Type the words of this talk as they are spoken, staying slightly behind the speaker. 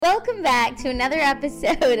Welcome back to another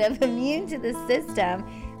episode of Immune to the System.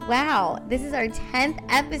 Wow, this is our 10th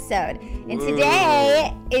episode. And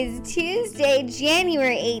today is Tuesday,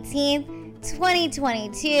 January 18th,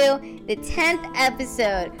 2022. The 10th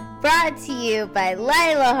episode brought to you by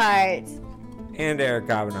Lila Hart. And Eric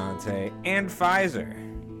Abbenante. And Pfizer.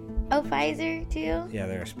 Oh, Pfizer too? Yeah,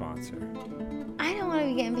 they're a sponsor. I don't want to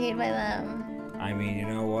be getting paid by them. I mean, you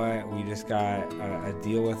know what? We just got a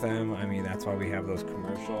deal with them. I mean, that's why we have those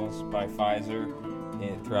commercials by Pfizer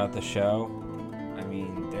throughout the show. I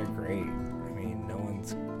mean, they're great. I mean,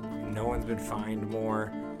 no one's been fined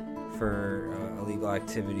more for illegal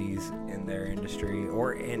activities in their industry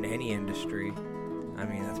or in any industry. I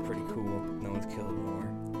mean, that's pretty cool. No one's killed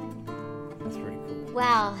more. That's pretty cool.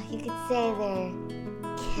 Wow, you could say they're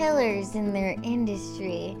killers in their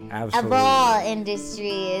industry. Absolutely. Of all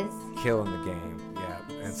industries. Killing the game.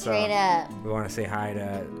 And straight up. We want to say hi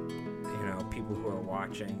to, people who are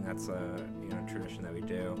watching. That's a, tradition that we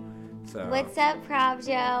do. So what's up, Prop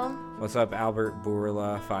Joe? What's up, Albert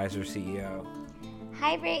Bourla, Pfizer CEO?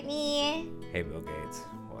 Hi, Brittany. Hey, Bill Gates.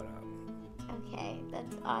 What up? Okay,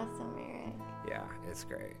 that's awesome, Eric. Yeah, it's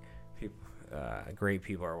great. Great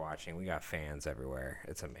people are watching. We got fans everywhere.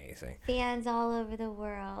 It's amazing. Fans all over the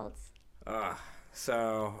world.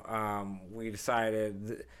 So we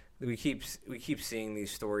decided. We keep seeing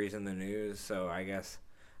these stories in the news, so I guess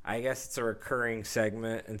it's a recurring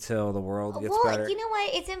segment until the world gets better. Well, you know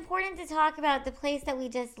what? It's important to talk about the place that we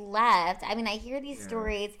just left. I mean, I hear these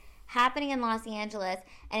stories happening in Los Angeles,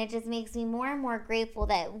 and it just makes me more and more grateful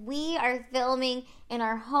that we are filming in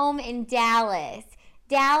our home in Dallas,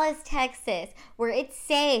 Texas, where it's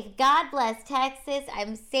safe. God bless Texas.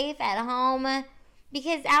 I'm safe at home,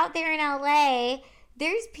 because out there in LA,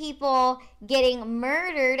 there's people getting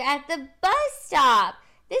murdered at the bus stop.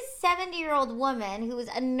 This 70-year-old woman who was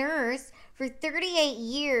a nurse for 38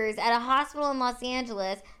 years at a hospital in Los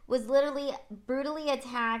Angeles was literally brutally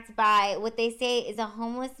attacked by what they say is a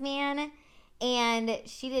homeless man, and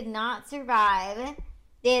she did not survive.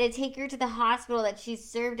 They had to take her to the hospital that she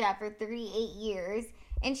served at for 38 years,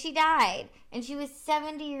 and she died. And she was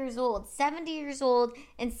 70 years old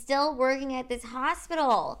and still working at this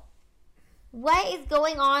hospital. What is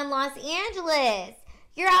going on in Los Angeles?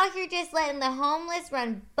 You're out here just letting the homeless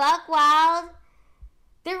run buck wild.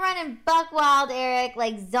 They're running buck wild, Eric,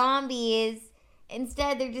 like zombies.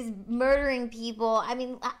 Instead, they're just murdering people. I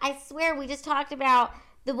mean, I swear, we just talked about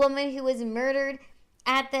the woman who was murdered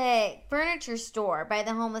at the furniture store by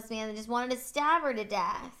the homeless man that just wanted to stab her to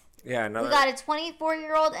death. Yeah, we got a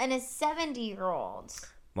 24-year-old and a 70-year-old.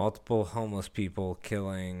 Multiple homeless people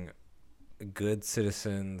killing good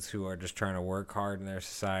citizens who are just trying to work hard in their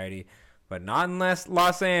society, but not in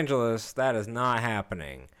Los Angeles. That is not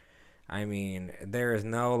happening. I mean, there is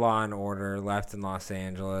no law and order left in Los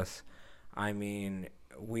Angeles. I mean,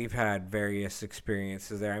 we've had various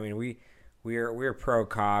experiences there. I mean, we're pro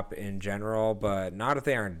cop in general, but not if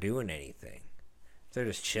they aren't doing anything. They're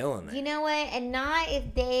just chilling there. You know what? And not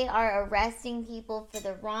if they are arresting people for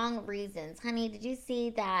the wrong reasons. Honey, did you see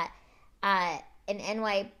that an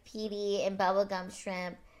NYPD and Bubblegum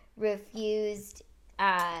Shrimp refused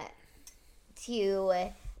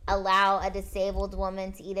to allow a disabled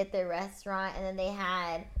woman to eat at their restaurant, and then they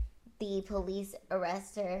had the police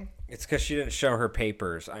arrest her? It's because she didn't show her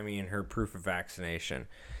papers. I mean, her proof of vaccination.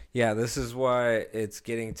 Yeah, this is what it's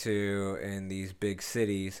getting to in these big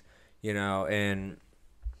cities, in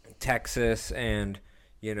Texas and,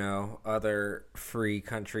 other free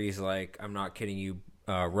countries like, I'm not kidding you,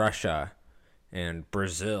 Russia and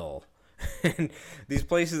Brazil. And these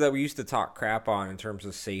places that we used to talk crap on in terms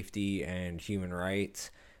of safety and human rights,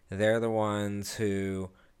 they're the ones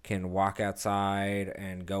who can walk outside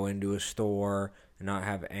and go into a store and not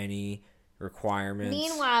have any requirements.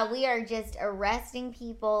 Meanwhile, we are just arresting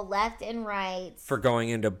people left and right for going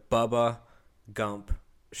into Bubba Gump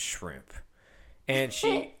Shrimp. And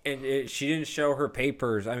she didn't show her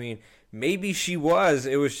papers. I mean, maybe she was.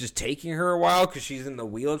 It was just taking her a while because she's in the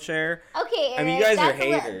wheelchair. Okay, Eric, I mean, you guys are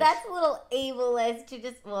haters. That's a little ableist to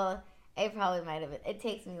just. Well, it probably might have been. It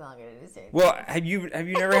takes me longer to do certain. Well, have you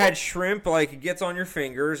never had shrimp? Like, it gets on your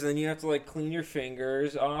fingers, and then you have to clean your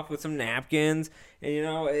fingers off with some napkins, and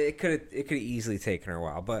it could have easily taken her a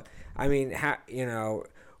while. But I mean,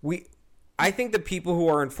 I think the people who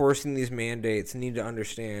are enforcing these mandates need to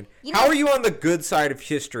understand. How are you on the good side of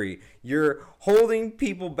history? You're holding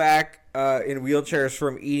people back in wheelchairs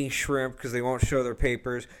from eating shrimp because they won't show their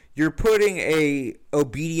papers. You're putting a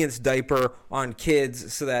obedience diaper on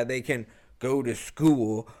kids so that they can go to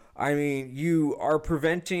school. I mean, you are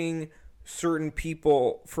preventing certain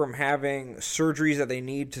people from having surgeries that they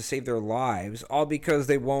need to save their lives, all because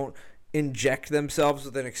they won't inject themselves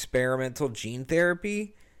with an experimental gene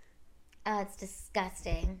therapy. Oh, it's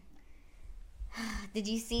disgusting. Did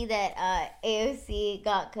you see that AOC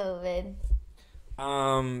got COVID?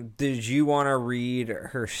 Did you want to read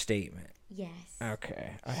her statement? Yes.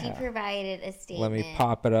 Okay. She provided a statement. Let me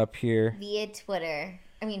pop it up here. Via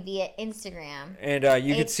Instagram. And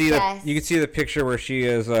you can see the picture where she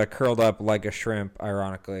is curled up like a shrimp,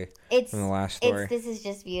 ironically, from the last story. This is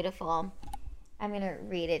just beautiful. I'm going to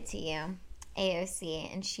read it to you.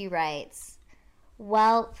 AOC, and she writes,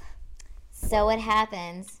 "Welp, so it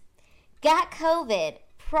happens. Got COVID,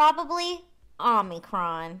 probably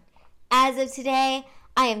Omicron. As of today,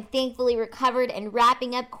 I am thankfully recovered and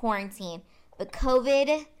wrapping up quarantine, but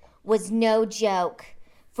COVID was no joke.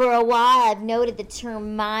 For a while, I've noted the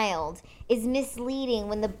term mild is misleading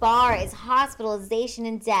when the bar is hospitalization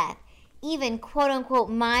and death. Even quote-unquote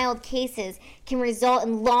mild cases can result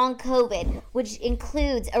in long COVID, which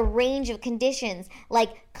includes a range of conditions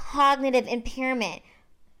like cognitive impairment,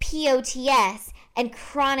 POTS, and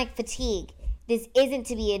chronic fatigue. This isn't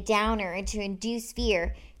to be a downer and to induce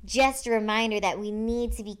fear, just a reminder that we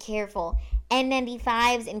need to be careful.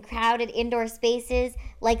 N95s in crowded indoor spaces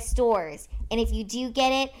like stores. And if you do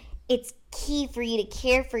get it, it's key for you to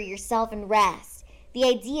care for yourself and rest. The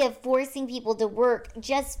idea of forcing people to work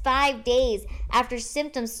just 5 days after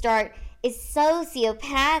symptoms start is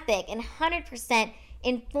sociopathic and 100%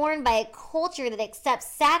 informed by a culture that accepts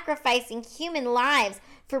sacrificing human lives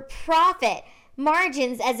for profit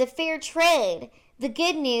margins as a fair trade. The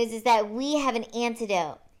good news is that we have an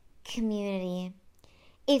antidote: community.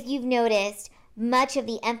 If you've noticed, much of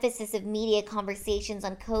the emphasis of media conversations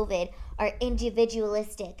on COVID are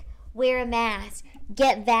individualistic. Wear a mask,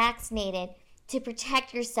 get vaccinated to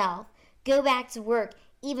protect yourself, go back to work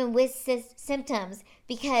even with symptoms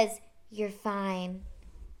because you're fine,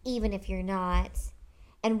 even if you're not.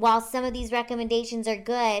 And while some of these recommendations are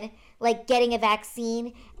good, like getting a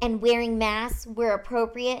vaccine and wearing masks where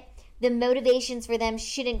appropriate, the motivations for them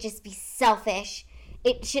shouldn't just be selfish.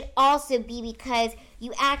 It should also be because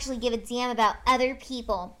you actually give a damn about other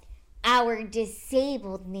people, our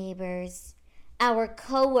disabled neighbors, our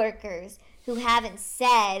coworkers who haven't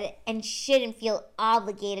said and shouldn't feel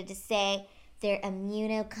obligated to say they're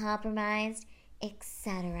immunocompromised,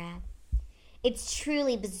 etc. It's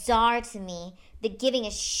truly bizarre to me that giving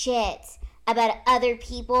a shit about other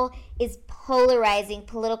people is polarizing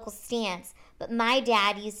political stance. But my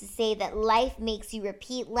dad used to say that life makes you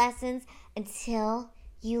repeat lessons until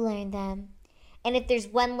you learn them. And if there's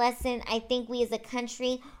one lesson I think we as a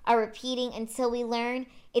country are repeating until we learn,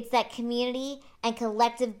 it's that community and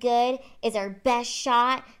collective good is our best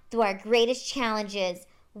shot through our greatest challenges,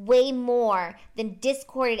 way more than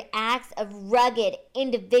discorded acts of rugged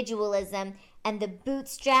individualism and the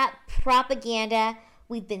bootstrap propaganda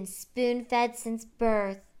we've been spoon-fed since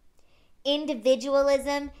birth.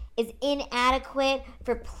 Individualism is inadequate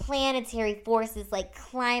for planetary forces like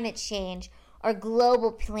climate change or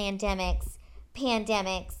global pandemics,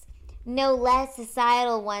 no less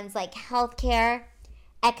societal ones like healthcare,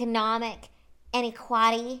 economic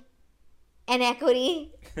inequality,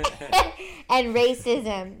 inequity, and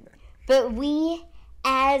racism. But we,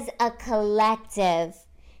 as a collective,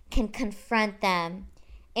 can confront them.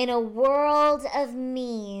 In a world of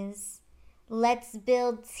me's, let's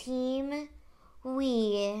build team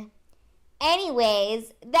we.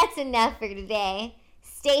 Anyways, that's enough for today.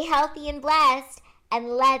 Stay healthy and blessed, and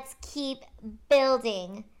let's keep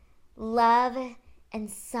building love and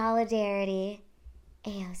solidarity.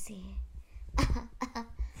 AOC.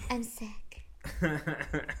 I'm sick.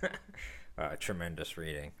 Tremendous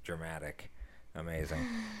reading. Dramatic. Amazing.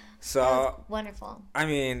 So wonderful. I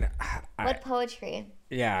mean, what poetry?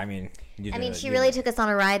 Yeah, I mean, she really took us on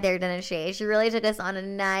a ride there, didn't she? She really took us on a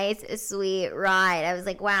nice, sweet ride. I was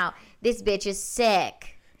like, wow, this bitch is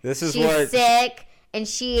sick. She's sick, and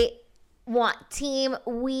she team.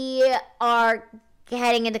 We are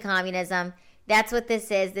heading into communism. That's what this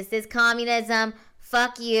is. This is communism.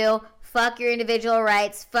 Fuck you. Fuck your individual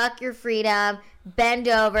rights. Fuck your freedom. Bend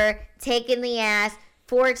over. Take in the ass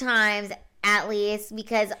 4 times at least,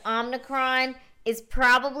 because Omicron is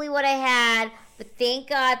probably what I had. But thank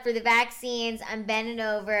God for the vaccines. I'm bending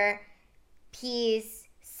over. Peace,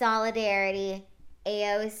 solidarity,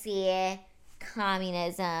 AOC,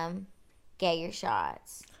 communism. Get your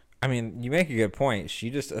shots. I mean, you make a good point. She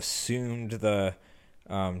just assumed the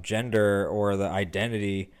gender or the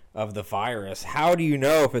identity of the virus. How do you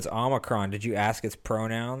know if it's Omicron? Did you ask its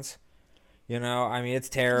pronouns? You know, I mean, it's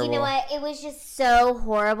terrible. You know what? It was just so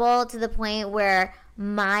horrible to the point where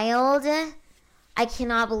mild. I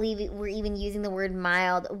cannot believe we're even using the word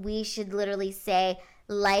mild. We should literally say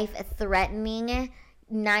life-threatening,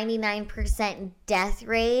 99% death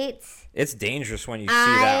rate. It's dangerous when you see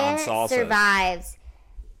that on salsa. Survives.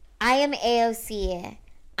 I am AOC.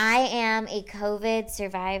 I am a COVID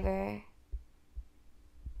survivor.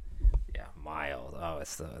 Yeah, mild. Oh,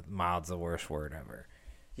 mild's the worst word ever.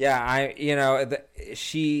 Yeah,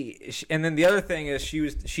 she and then the other thing is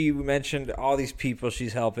she mentioned all these people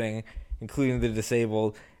she's helping, including the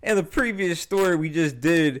disabled. And the previous story we just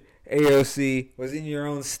did, AOC, was in your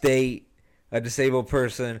own state. A disabled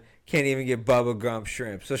person can't even get Bubba Gump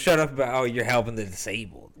shrimp. So shut up about, you're helping the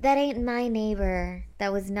disabled. That ain't my neighbor.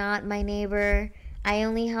 That was not my neighbor. I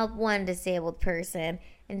only help one disabled person,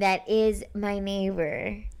 and that is my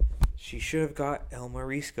neighbor. She should have got El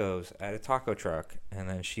Morisco's at a taco truck, and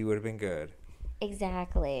then she would have been good.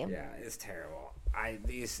 Exactly. Yeah, it's terrible.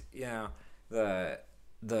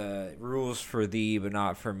 The rules for thee but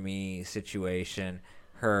not for me situation.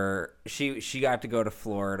 She got to go to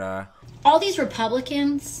Florida. All these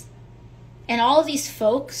Republicans and all of these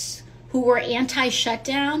folks who were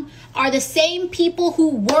anti-shutdown are the same people who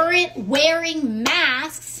weren't wearing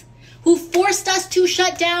masks, who forced us to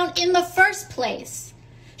shut down in the first place.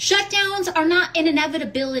 Shutdowns are not an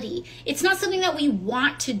inevitability. It's not something that we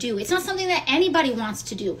want to do. It's not something that anybody wants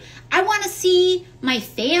to do. I want to see my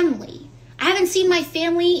family. I haven't seen my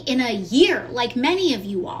family in a year, like many of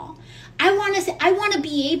you all. I want to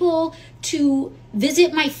be able to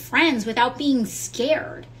visit my friends without being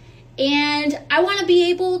scared. And I want to be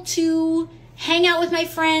able to hang out with my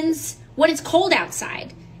friends when it's cold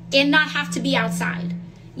outside and not have to be outside.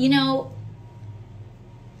 You know,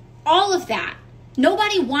 all of that.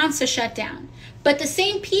 Nobody wants a shutdown. But the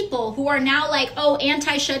same people who are now like, oh,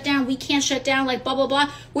 anti-shutdown, we can't shut down, like blah, blah,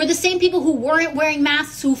 blah, were the same people who weren't wearing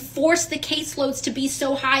masks, who forced the caseloads to be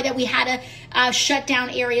so high that we had to shut down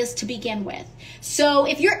areas to begin with. So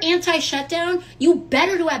if you're anti-shutdown, you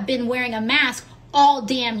better to have been wearing a mask all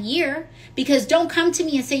damn year, because don't come to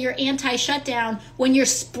me and say you're anti-shutdown when you're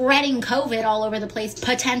spreading COVID all over the place,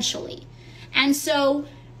 potentially. And so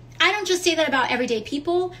I don't just say that about everyday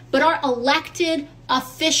people, but our elected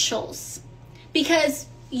officials. Because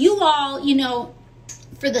you all, you know,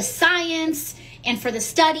 for the science and for the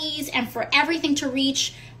studies and for everything to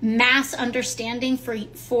reach mass understanding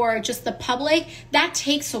for just the public, that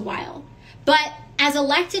takes a while. But as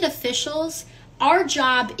elected officials, our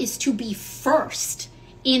job is to be first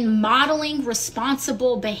in modeling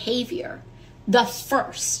responsible behavior. The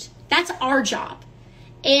first. That's our job.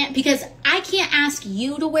 And because I can't ask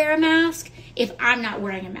you to wear a mask if I'm not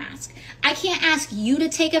wearing a mask. I can't ask you to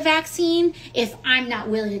take a vaccine if I'm not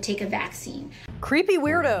willing to take a vaccine. Creepy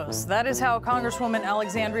weirdos. That is how Congresswoman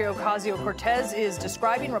Alexandria Ocasio-Cortez is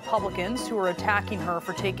describing Republicans who are attacking her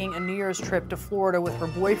for taking a New Year's trip to Florida with her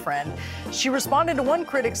boyfriend. She responded to one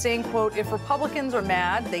critic saying, quote, "If Republicans are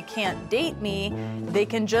mad they can't date me, they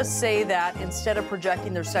can just say that instead of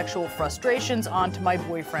projecting their sexual frustrations onto my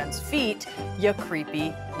boyfriend's feet, you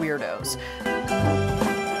creepy weirdos."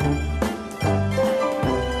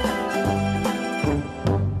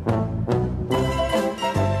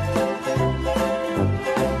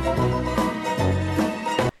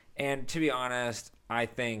 And to be honest, I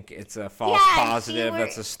think it's a false positive.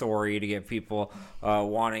 That's a story to get people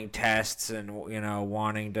wanting tests and,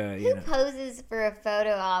 wanting to, Who poses for a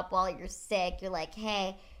photo op while you're sick? You're like,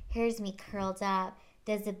 hey, here's me curled up.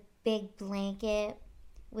 Does a big blanket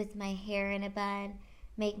with my hair in a bun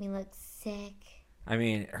make me look sick? I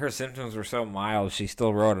mean, her symptoms were so mild, she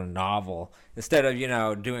still wrote a novel. Instead of,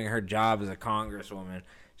 doing her job as a congresswoman,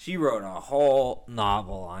 she wrote a whole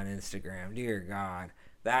novel on Instagram. Dear God.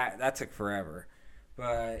 That took forever.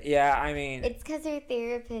 But, yeah, I mean... It's because her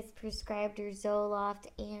therapist prescribed her Zoloft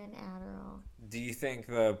and Adderall. Do you think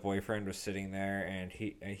the boyfriend was sitting there and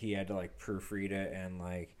he had to, proofread it and,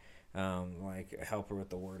 help her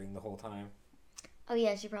with the wording the whole time? Oh,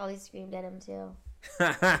 yeah, she probably screamed at him, too.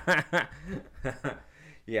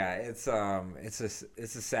 Yeah, it's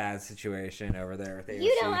a sad situation over there with AOC.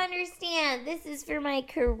 You don't understand. This is for my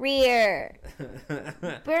career.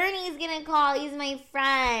 Bernie's gonna call. He's my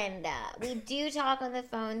friend. We do talk on the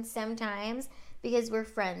phone sometimes because we're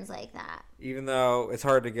friends like that. Even though it's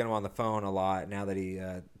hard to get him on the phone a lot now that he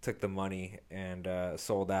took the money and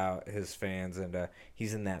sold out his fans, and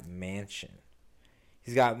he's in that mansion.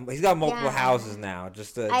 He's got multiple houses now.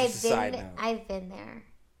 Just a side note. I've been there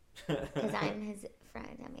because I'm his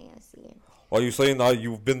friend. I'm AOC. Are you saying that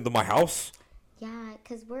you've been to my house? Yeah,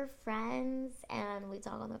 because we're friends and we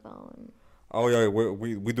talk on the phone. oh yeah,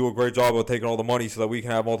 we do a great job of taking all the money so that we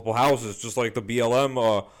can have multiple houses, just like the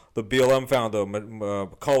BLM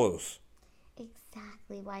founder, Carlos.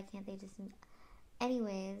 Exactly. Why can't they just...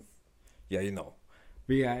 Anyways. Yeah, you know.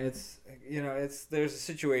 But yeah, there's a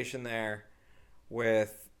situation there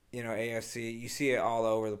with, AOC. You see it all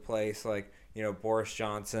over the place, like, Boris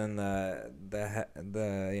Johnson, the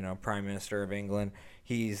Prime Minister of England,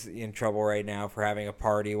 he's in trouble right now for having a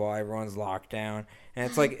party while everyone's locked down. And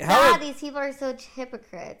it's like, these people are such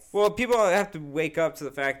hypocrites. Well, people have to wake up to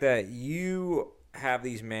the fact that you have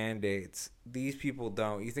these mandates. These people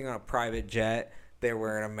don't. You think on a private jet they're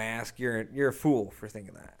wearing a mask, you're a fool for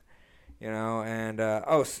thinking that. And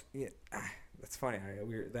that's funny.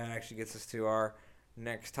 That actually gets us to our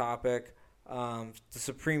next topic. The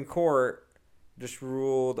Supreme Court just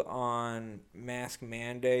ruled on mask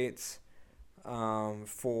mandates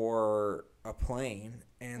for a plane,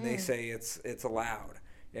 and they say it's allowed.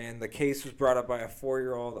 And the case was brought up by a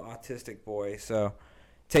 4-year-old autistic boy. So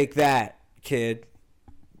take that, kid.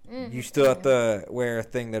 You still have to wear a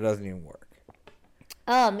thing that doesn't even work.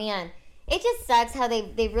 Oh, man. It just sucks how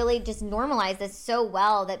they really just normalize this so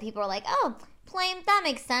well that people are like, oh, plane, that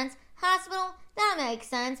makes sense. Hospital, that makes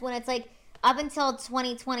sense. When it's like, up until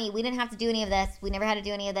 2020, we didn't have to do any of this. We never had to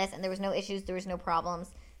do any of this, and there was no issues. There was no problems.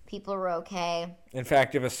 People were okay. In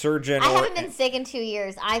fact, if a surgeon... I haven't been sick in 2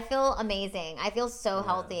 years. I feel amazing. I feel so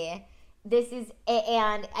healthy.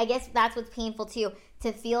 And I guess that's what's painful, too.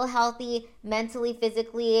 To feel healthy, mentally,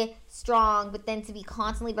 physically strong, but then to be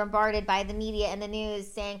constantly bombarded by the media and the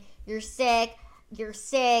news saying, you're sick,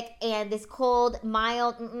 and this cold,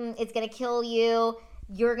 mild, it's going to kill you.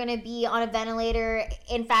 You're going to be on a ventilator.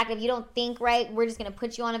 In fact, if you don't think right, we're just going to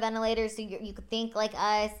put you on a ventilator so you could think like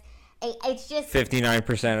us. It's just...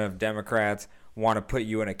 59% of Democrats want to put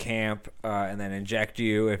you in a camp and then inject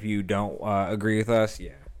you if you don't agree with us.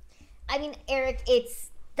 Yeah. I mean, Eric,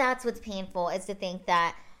 that's what's painful, is to think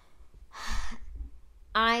that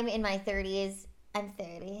I'm in my 30s. I'm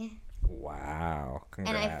 30. Wow.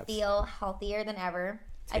 Congrats. And I feel healthier than ever.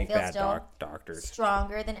 Take I feel that, still doctors.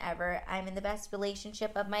 Stronger than ever. I'm in the best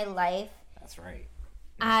relationship of my life. That's right.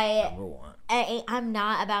 Number one. I'm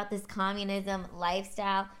not about this communism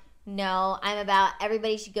lifestyle. No, I'm about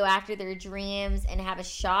everybody should go after their dreams and have a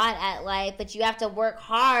shot at life, but you have to work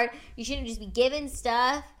hard. You shouldn't just be given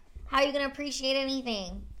stuff. How are you going to appreciate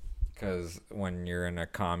anything? Because when you're in a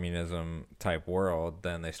communism type world,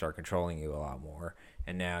 then they start controlling you a lot more.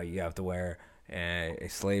 And now you have to wear a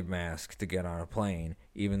slave mask to get on a plane,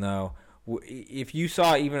 even though if you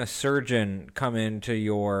saw even a surgeon come into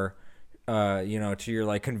your, to your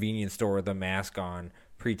like convenience store with a mask on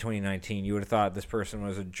pre-2019, you would have thought this person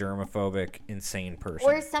was a germophobic, insane person.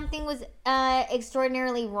 Or something was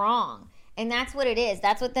extraordinarily wrong. And that's what it is.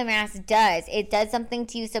 That's what the mask does. It does something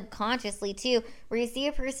to you subconsciously, too, where you see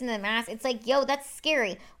a person in a mask. It's like, yo, that's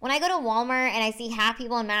scary. When I go to Walmart and I see half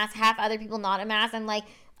people in masks, half other people not in masks, I'm like,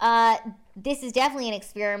 this is definitely an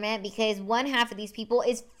experiment because one half of these people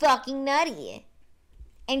is fucking nutty.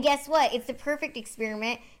 And guess what? It's the perfect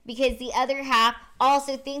experiment because the other half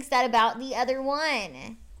also thinks that about the other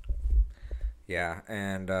one. Yeah,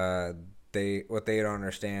 and what they don't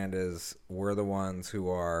understand is we're the ones who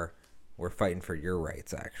we're fighting for your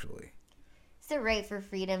rights, actually. It's the right for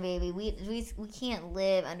freedom, baby. We can't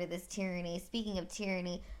live under this tyranny. Speaking of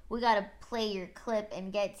tyranny, we got to play your clip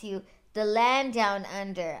and get to the land down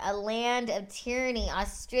under, a land of tyranny,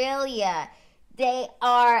 Australia. They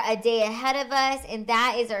are a day ahead of us, and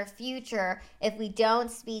that is our future if we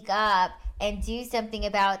don't speak up and do something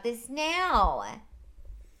about this now.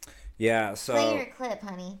 Yeah, so... Play your clip,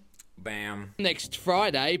 honey. Bam. Next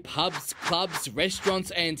Friday, pubs, clubs, restaurants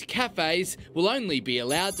and cafes will only be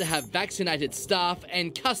allowed to have vaccinated staff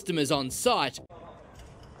and customers on site.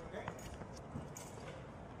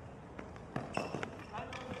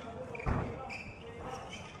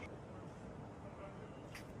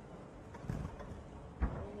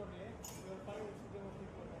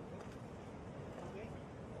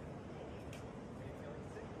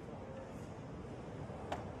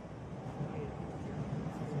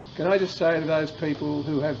 Can I just say to those people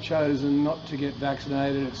who have chosen not to get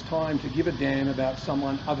vaccinated, it's time to give a damn about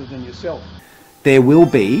someone other than yourself. There will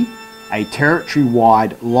be a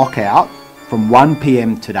territory-wide lockout from 1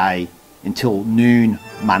 p.m. today until noon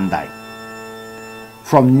Monday.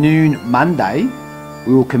 From noon Monday,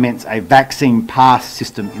 we will commence a vaccine pass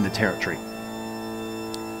system in the territory.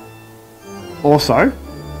 Also,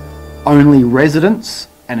 only residents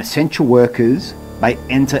and essential workers may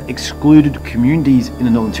enter excluded communities in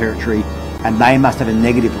the Northern Territory, and they must have a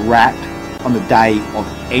negative RAT on the day of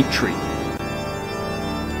entry.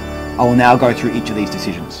 I will now go through each of these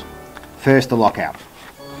decisions. First, the lockout.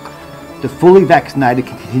 The fully vaccinated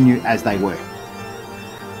can continue as they were.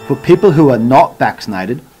 For people who are not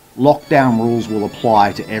vaccinated, lockdown rules will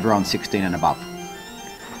apply to everyone 16 and above.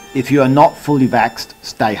 If you are not fully vaxxed,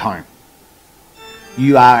 stay home.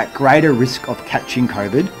 You are at greater risk of catching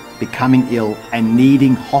COVID, becoming ill, and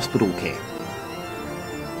needing hospital care.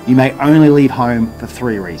 You may only leave home for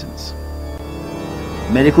 3 reasons.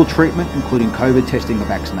 Medical treatment, including COVID testing or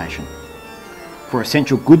vaccination. For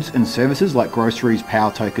essential goods and services like groceries,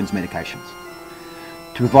 power tokens, medications.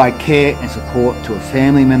 To provide care and support to a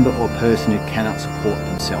family member or person who cannot support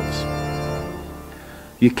themselves.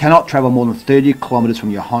 You cannot travel more than 30 kilometres from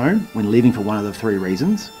your home when leaving for one of the 3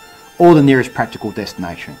 reasons, or the nearest practical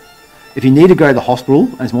destination. If you need to go to the hospital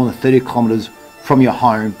and it's more than 30 kilometres from your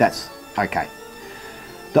home, that's okay.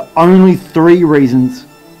 There are only 3 reasons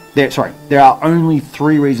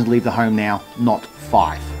to leave the home now, not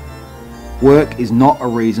 5. Work is not a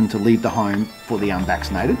reason to leave the home for the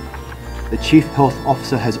unvaccinated. The Chief Health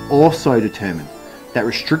Officer has also determined that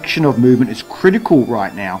restriction of movement is critical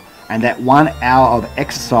right now and that 1 hour of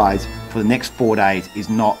exercise for the next 4 days is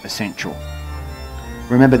not essential.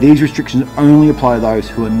 Remember, these restrictions only apply to those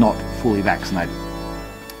who are not fully vaccinated.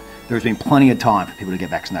 There has been plenty of time for people to get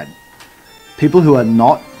vaccinated. People who are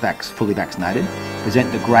not fully vaccinated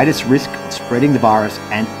present the greatest risk of spreading the virus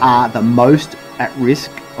and are the most at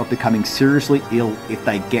risk of becoming seriously ill if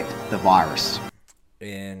they get the virus.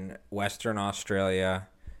 In Western Australia,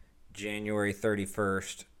 January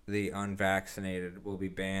 31st, the unvaccinated will be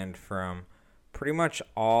banned from pretty much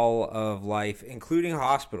all of life, including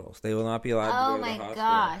hospitals. They will not be allowed to go to the hospital. Oh my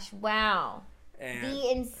gosh, wow. And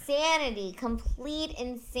the insanity, complete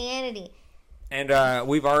insanity. And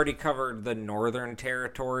we've already covered the Northern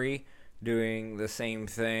Territory doing the same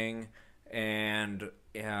thing, and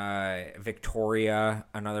Victoria,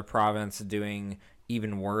 another province, doing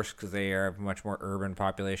even worse because they are a much more urban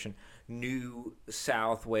population. New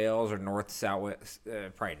South Wales or North South Wales,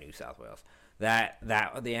 probably New South Wales. That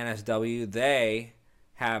the NSW, they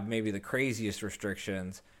have maybe the craziest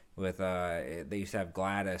restrictions with they used to have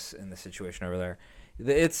Gladys in the situation over there.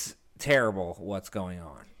 It's terrible what's going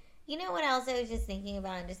on. You know what else I was just thinking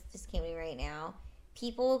about and just came to me right now?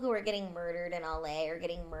 People who are getting murdered in LA or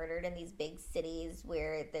getting murdered in these big cities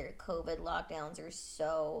where their COVID lockdowns are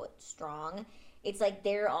so strong. It's like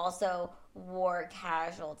they're also war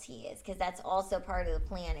casualties because that's also part of the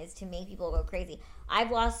plan is to make people go crazy.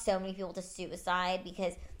 I've lost so many people to suicide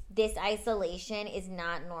because this isolation is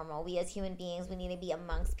not normal. We as human beings, we need to be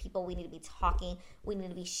amongst people. We need to be talking. We need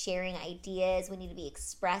to be sharing ideas. We need to be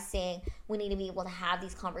expressing. We need to be able to have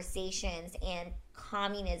these conversations. And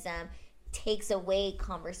communism takes away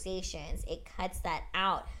conversations. It cuts that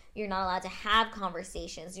out. You're not allowed to have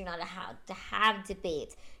conversations. You're not allowed to have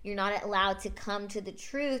debates. You're not allowed to come to the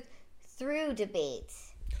truth through debate.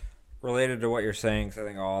 Related to what you're saying, because I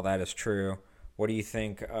think all that is true, what do you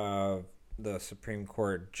think of the Supreme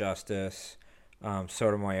Court Justice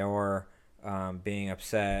Sotomayor being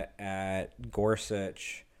upset at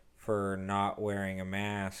Gorsuch for not wearing a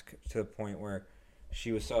mask to the point where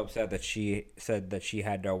she was so upset that she said that she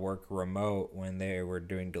had to work remote when they were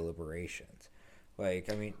doing deliberations?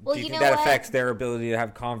 Like, I mean, do you think that affects their ability to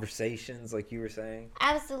have conversations like you were saying?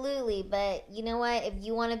 Absolutely. But you know what? If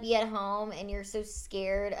you want to be at home and you're so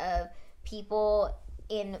scared of people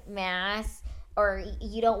in mass, or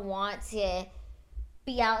you don't want to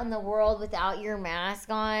be out in the world without your mask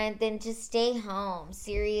on, then just stay home.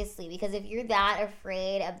 Seriously. Because if you're that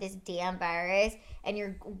afraid of this damn virus and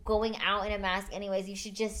you're going out in a mask anyways, you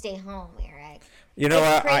should just stay home, Eric. You know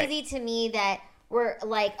what? It's crazy to me that we're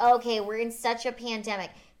like, okay, we're in such a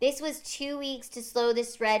pandemic. This was 2 weeks to slow the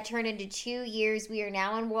spread, turned into 2 years. We are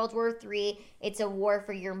now in World War III. It's a war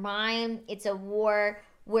for your mind. It's a war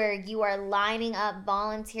where you are lining up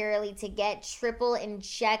voluntarily to get triple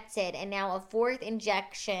injected. And now a 4th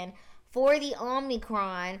injection for the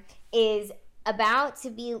Omicron is about to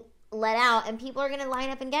be let out. And people are going to line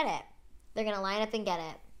up and get it. They're going to line up and get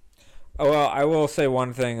it. Oh, well, I will say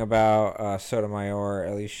one thing about Sotomayor.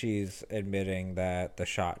 At least she's admitting that the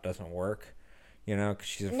shot doesn't work. You know, because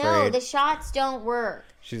she's afraid. No, the shots don't work.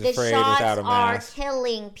 She's afraid without a mask. The shots are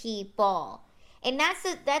killing people. And that's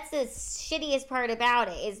the shittiest part about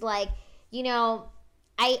it is like, you know,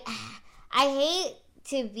 I hate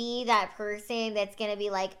to be that person that's going to be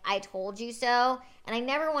like, I told you so. And I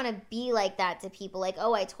never want to be like that to people like,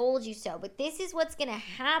 oh, I told you so. But this is what's going to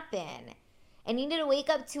happen. And you need to wake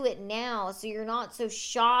up to it now so you're not so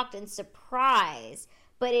shocked and surprised.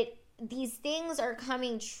 But these things are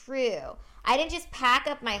coming true. I didn't just pack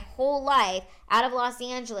up my whole life out of Los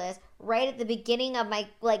Angeles right at the beginning of my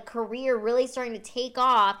career really starting to take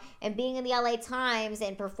off and being in the LA Times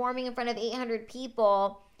and performing in front of 800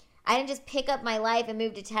 people. I didn't just pick up my life and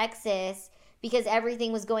move to Texas because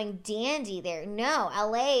everything was going dandy there. No,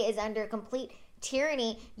 LA is under complete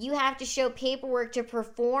tyranny. You have to show paperwork to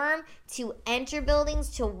perform, to enter buildings,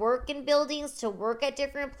 to work in buildings, to work at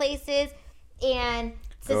different places. And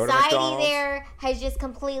society there has just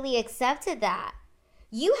completely accepted that.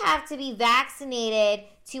 You have to be vaccinated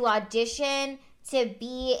to audition, to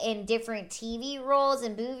be in different TV roles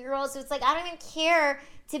and movie roles. So it's like, I don't even care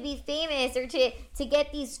to be famous or to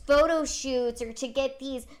get these photo shoots or to get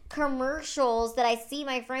these commercials that I see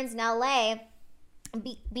my friends in LA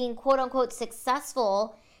being quote unquote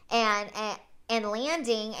successful and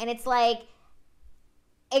landing. And it's like,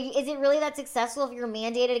 is it really that successful if you're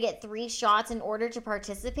mandated to get 3 shots in order to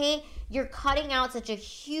participate? You're cutting out such a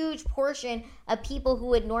huge portion of people who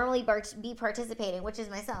would normally be participating, which is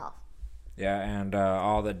myself. Yeah, and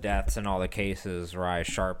all the deaths and all the cases rise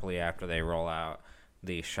sharply after they roll out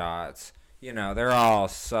these shots. You know, they're all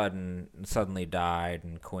suddenly died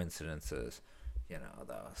and coincidences, you know,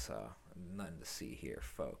 though. So nothing to see here,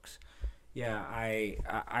 folks. Yeah,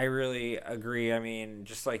 I really agree. I mean,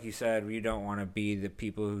 just like you said, we don't want to be the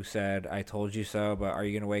people who said, I told you so, but are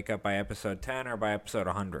you going to wake up by episode 10 or by episode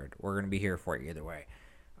 100? We're going to be here for you either way.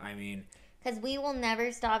 I mean, because we will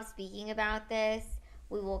never stop speaking about this.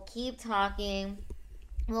 We will keep talking.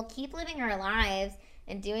 We'll keep living our lives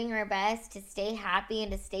and doing our best to stay happy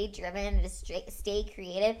and to stay driven and to stay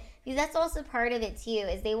creative. Because that's also part of it too,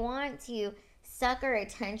 is they want to suck our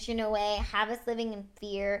attention away, have us living in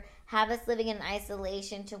fear, have us living in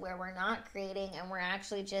isolation to where we're not creating and we're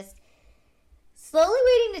actually just slowly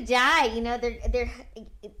waiting to die. You know,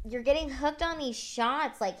 you're getting hooked on these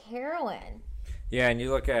shots like heroin. Yeah, and you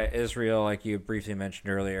look at Israel, like you briefly mentioned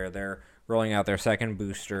earlier, they're rolling out their second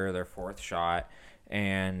booster, their 4th shot,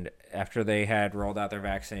 and after they had rolled out their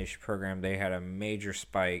vaccination program, they had a major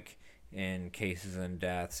spike in cases and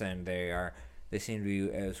deaths, and they seem to be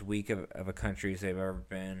as weak of a country as they've ever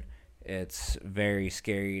been. It's very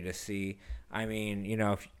scary to see. I mean, you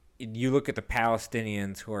know, if you look at the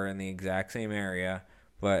Palestinians who are in the exact same area,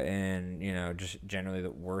 but in, you know, just generally the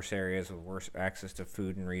worse areas with worse access to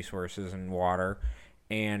food and resources and water,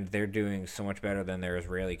 and they're doing so much better than their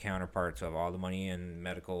Israeli counterparts who have all the money and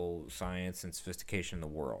medical science and sophistication in the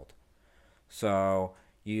world. So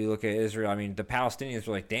you look at Israel, I mean, the Palestinians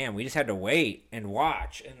were like, damn, we just had to wait and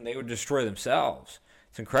watch, and they would destroy themselves.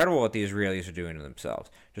 It's incredible what the Israelis are doing to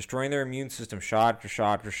themselves, destroying their immune system shot after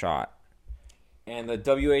shot after shot. And the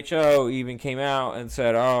WHO even came out and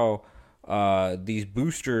said, these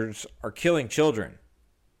boosters are killing children.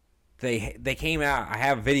 They came out. I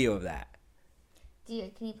have video of that.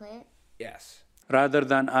 Can you play it? Yes. Rather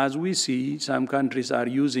than, as we see, some countries are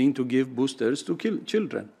using to give boosters to kill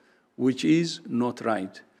children, which is not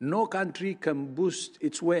right. No country can boost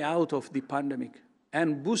its way out of the pandemic.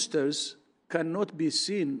 And boosters cannot be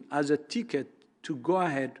seen as a ticket to go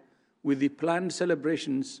ahead with the planned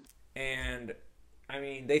celebrations. And, I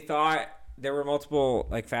mean, they thought there were multiple,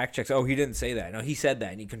 fact checks. Oh, he didn't say that. No, he said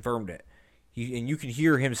that, and he confirmed it. And you can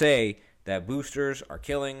hear him say that boosters are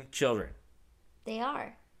killing children. They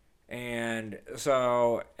are. And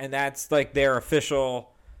so, and that's, their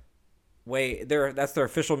official way, that's their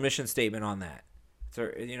official mission statement on that. So,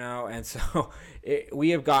 you know, and so we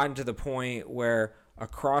have gotten to the point where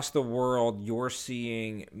across the world, you're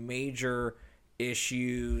seeing major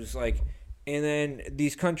issues, and then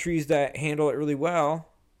these countries that handle it really well,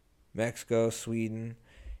 Mexico, Sweden,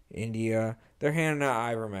 India, they're handing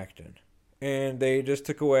out ivermectin. And they just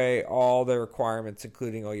took away all the requirements,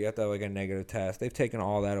 including, you have to have a negative test. They've taken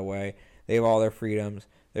all that away. They have all their freedoms.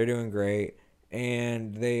 They're doing great.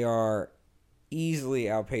 And they are easily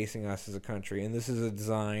outpacing us as a country. And this is a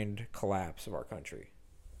designed collapse of our country.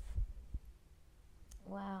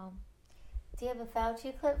 Wow. Do you have a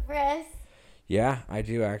Fauci clip for us? Yeah, I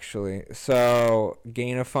do actually. So,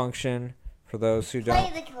 gain of function, for those who don't.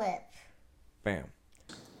 Play the clip. Bam.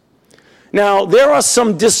 Now, there are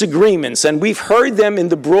some disagreements, and we've heard them in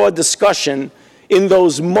the broad discussion in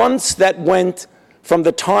those months that went from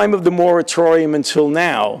the time of the moratorium until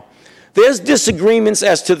now. There's disagreements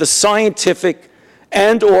as to the scientific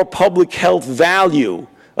and or public health value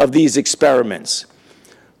of these experiments.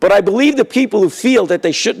 But I believe the people who feel that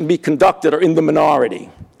they shouldn't be conducted are in the minority,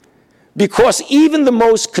 because even the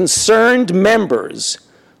most concerned members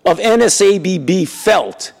of NSABB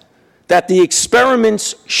felt that the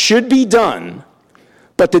experiments should be done,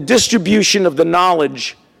 but the distribution of the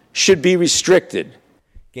knowledge should be restricted.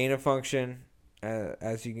 gain of function,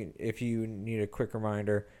 if you need a quick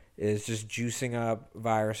reminder, is just juicing up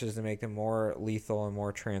viruses to make them more lethal and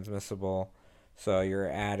more transmissible. So you're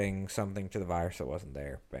adding something to the virus that wasn't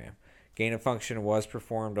there. Bam. Gain of function was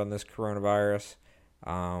performed on this coronavirus.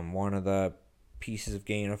 One of the pieces of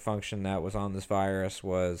gain of function that was on this virus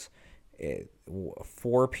was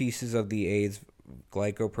 4 pieces of the AIDS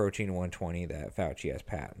glycoprotein 120 that Fauci has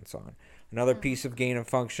patents on. Another piece of gain of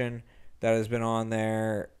function that has been on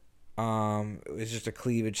there is just a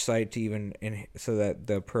cleavage site to even so that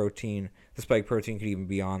the spike protein could even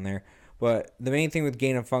be on there. But the main thing with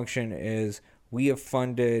gain of function is we have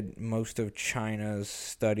funded most of China's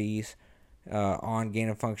studies on gain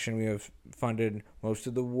of function. We have funded most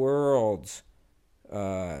of the world's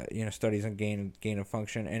studies on gain of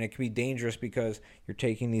function, and it can be dangerous because you're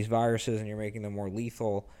taking these viruses and you're making them more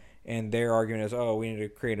lethal. And their argument is, oh, we need to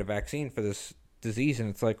create a vaccine for this disease, and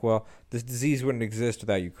it's like, well, this disease wouldn't exist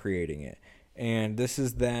without you creating it. And this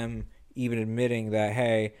is them even admitting that,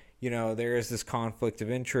 hey, there is this conflict of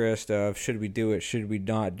interest of should we do it, should we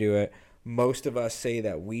not do it. Most of us say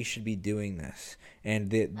that we should be doing this,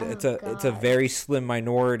 and it's a very slim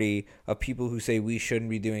minority of people who say we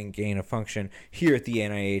shouldn't be doing gain of function here at the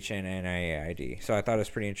NIH and NIAID. So I thought it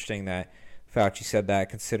was pretty interesting that Fauci said that,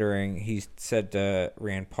 considering he said to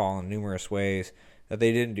Rand Paul in numerous ways that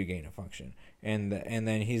they didn't do gain of function, and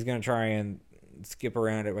then he's going to try and skip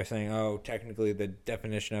around it by saying, oh, technically the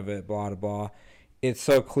definition of it, blah, blah, blah. It's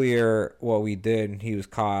so clear what we did, and he was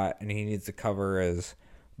caught, and he needs to cover his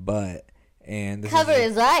butt. And cover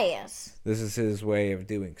his ass. This is his way of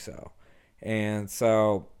doing so. And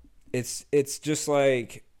so it's just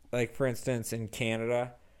like for instance, in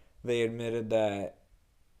Canada, they admitted that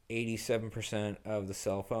 87% of the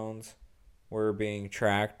cell phones were being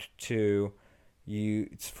tracked to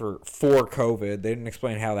it's for COVID. They didn't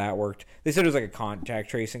explain how that worked. They said it was like a contact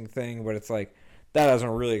tracing thing, but it's like that doesn't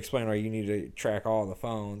really explain why you need to track all the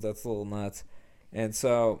phones. That's a little nuts. And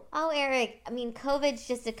so, Eric, COVID's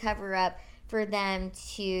just a cover up for them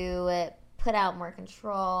to put out more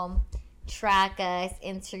control, track us,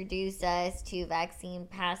 introduce us to vaccine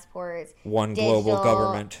passports, one global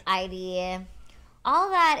government ID, all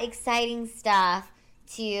that exciting stuff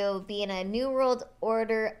to be in a new world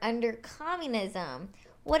order under communism.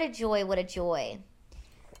 What a joy, what a joy.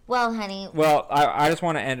 Well, honey. Well, I just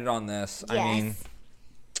want to end it on this. Yes. I mean,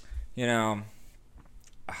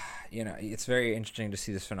 it's very interesting to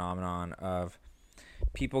see this phenomenon of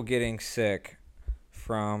people getting sick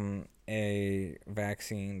from a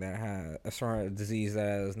vaccine that has a sort of disease that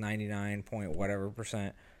has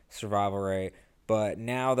 99% survival rate. But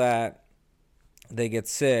now that they get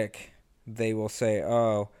sick, they will say,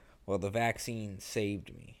 oh, well, the vaccine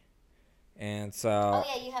saved me. And so... Oh,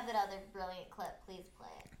 yeah, you have that other brilliant clip. Please play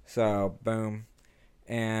it. So, boom.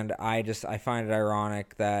 And I find it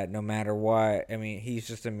ironic that no matter what, he's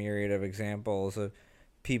just a myriad of examples of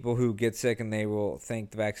people who get sick and they will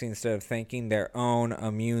thank the vaccine instead of thanking their own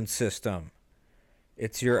immune system.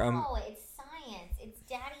 It's your... No, it's science. It's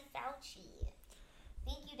Daddy Fauci.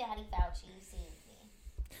 Thank you, Daddy Fauci. You saved me.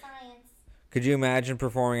 Science. Could you imagine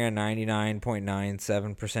performing a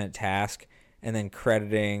 99.97% task and then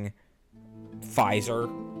crediting Pfizer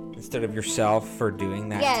instead of yourself for doing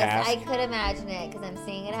that task? Yes, I could imagine it because I'm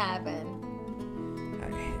seeing it happen. I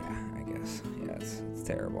guess. Yeah, it's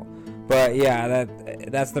terrible. But yeah,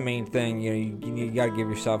 that's the main thing. You got to give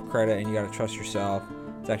yourself credit and you got to trust yourself.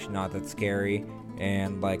 It's actually not that scary.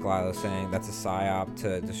 And like Lila was saying, that's a psyop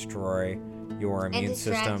to destroy your immune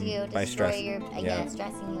system by stressing you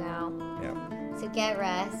out. Yeah. So get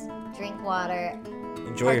rest, drink water,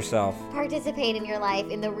 enjoy yourself, participate in your life,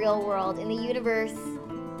 in the real world, in the universe.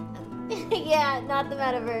 Yeah, not the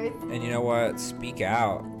metaverse. And you know what? Speak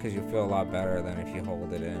out, because you'll feel a lot better than if you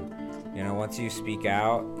hold it in. Once you speak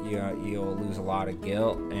out, you'll lose a lot of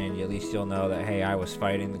guilt, and at least you'll know that, hey, I was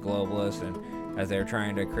fighting the globalists, and as they're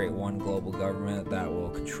trying to create one global government that will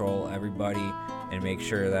control everybody and make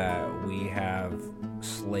sure that we have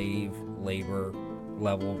slave labor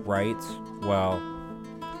level rights, well,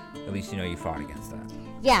 at least you fought against that.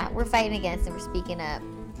 Yeah, we're fighting against it. We're speaking up.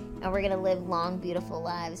 And we're going to live long, beautiful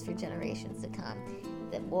lives for generations to come.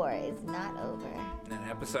 The war is not over. And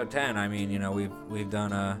episode 10, we've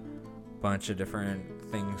done a bunch of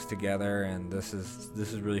different things together, and this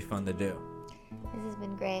is really fun to do. This has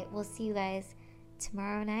been great. We'll see you guys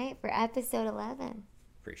tomorrow night for episode 11.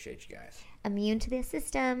 Appreciate you guys. Immune to the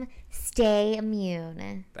system. Stay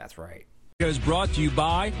immune. That's right. It was brought to you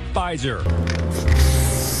by Pfizer.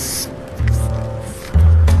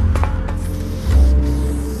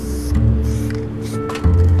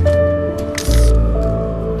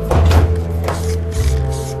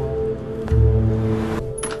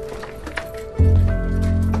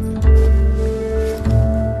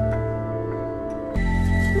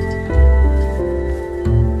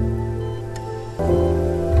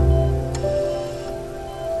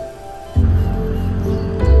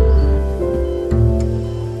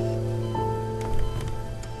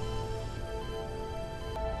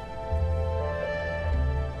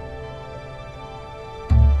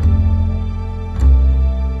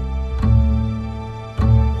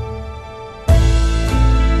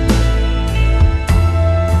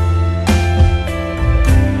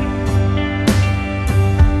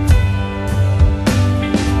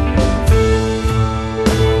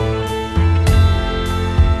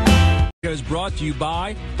 brought to you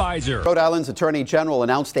by Pfizer. Rhode Island's Attorney General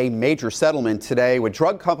announced a major settlement today with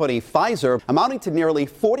drug company Pfizer, amounting to nearly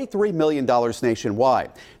 $43 million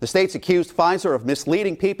nationwide. The state's accused Pfizer of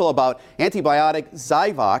misleading people about antibiotic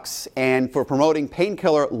Zyvox and for promoting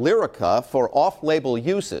painkiller Lyrica for off-label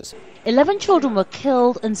uses. 11 children were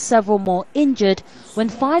killed and several more injured when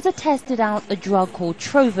Pfizer tested out a drug called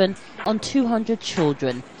Trovan on 200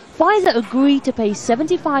 children. Pfizer agreed to pay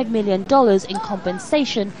 $75 million in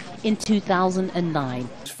compensation in 2009.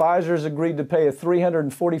 Pfizer has agreed to pay a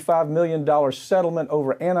 $345 million settlement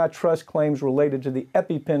over antitrust claims related to the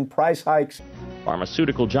EpiPen price hikes.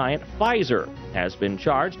 Pharmaceutical giant Pfizer has been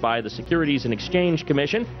charged by the Securities and Exchange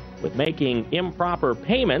Commission with making improper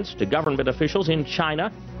payments to government officials in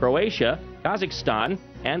China, Croatia, Kazakhstan,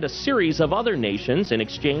 and a series of other nations in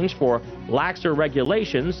exchange for laxer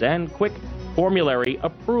regulations and quick formulary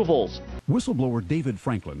approvals. Whistleblower David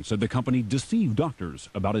Franklin said the company deceived doctors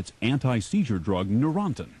about its anti-seizure drug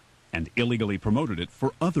Neurontin and illegally promoted it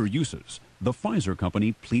for other uses. The Pfizer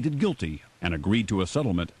company pleaded guilty and agreed to a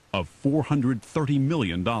settlement of $430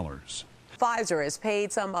 million. Pfizer has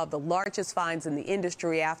paid some of the largest fines in the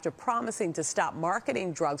industry after promising to stop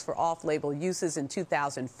marketing drugs for off-label uses in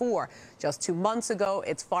 2004. Just 2 months ago,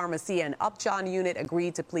 its Pharmacia and Upjohn unit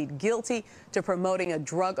agreed to plead guilty to promoting a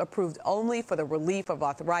drug approved only for the relief of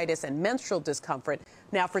arthritis and menstrual discomfort,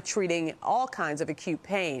 now for treating all kinds of acute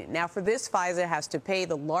pain. Now for this, Pfizer has to pay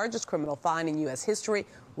the largest criminal fine in U.S. history,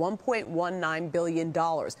 $1.19 billion.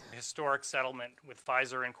 Historic settlement with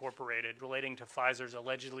Pfizer Incorporated relating to Pfizer's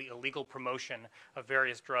allegedly illegal promotion of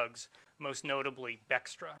various drugs, most notably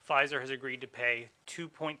Bextra. Pfizer has agreed to pay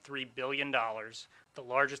 $2.3 billion, the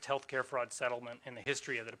largest healthcare fraud settlement in the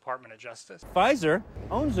history of the Department of Justice. Pfizer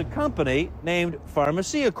owns a company named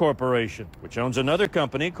Pharmacia Corporation, which owns another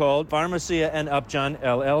company called Pharmacia and Upjohn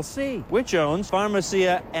LLC, which owns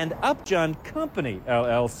Pharmacia and Upjohn Company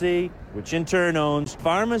LLC, which in turn owns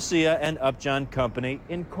Pharmacia and Upjohn Company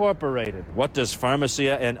Incorporated. What does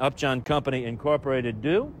Pharmacia and Upjohn Company Incorporated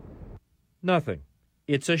do? Nothing.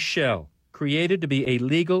 It's a shell created to be a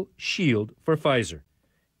legal shield for Pfizer.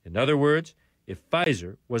 In other words, if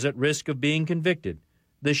Pfizer was at risk of being convicted,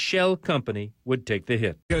 the shell company would take the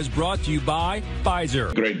hit. It is brought to you by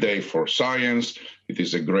Pfizer. Great day for science. It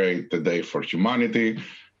is a great day for humanity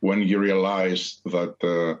when you realize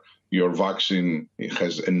that your vaccine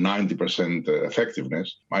has a 90%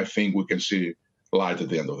 effectiveness. I think we can see light at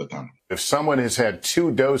the end of the tunnel. If someone has had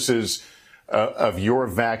 2 doses of your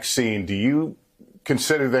vaccine, do you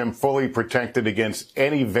consider them fully protected against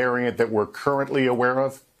any variant that we're currently aware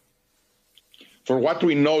of? For what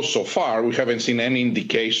we know so far, we haven't seen any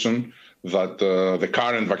indication that the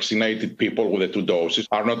current vaccinated people with the 2 doses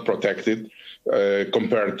are not protected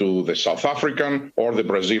compared to the South African or the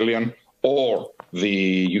Brazilian or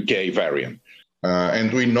the UK variant.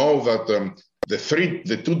 And we know that the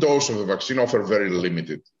 2 doses of the vaccine offer very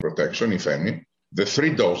limited protection, if any. The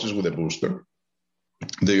 3 doses with a booster,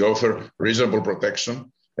 they offer reasonable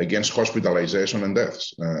protection against hospitalization and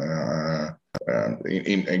deaths.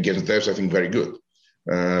 Against deaths, I think very good.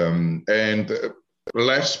 And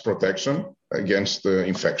less protection against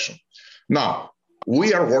infection. Now,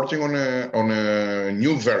 we are working on a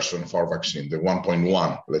new version of our vaccine, the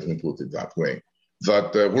 1.1, let me put it that way,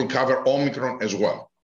 that will cover Omicron as well.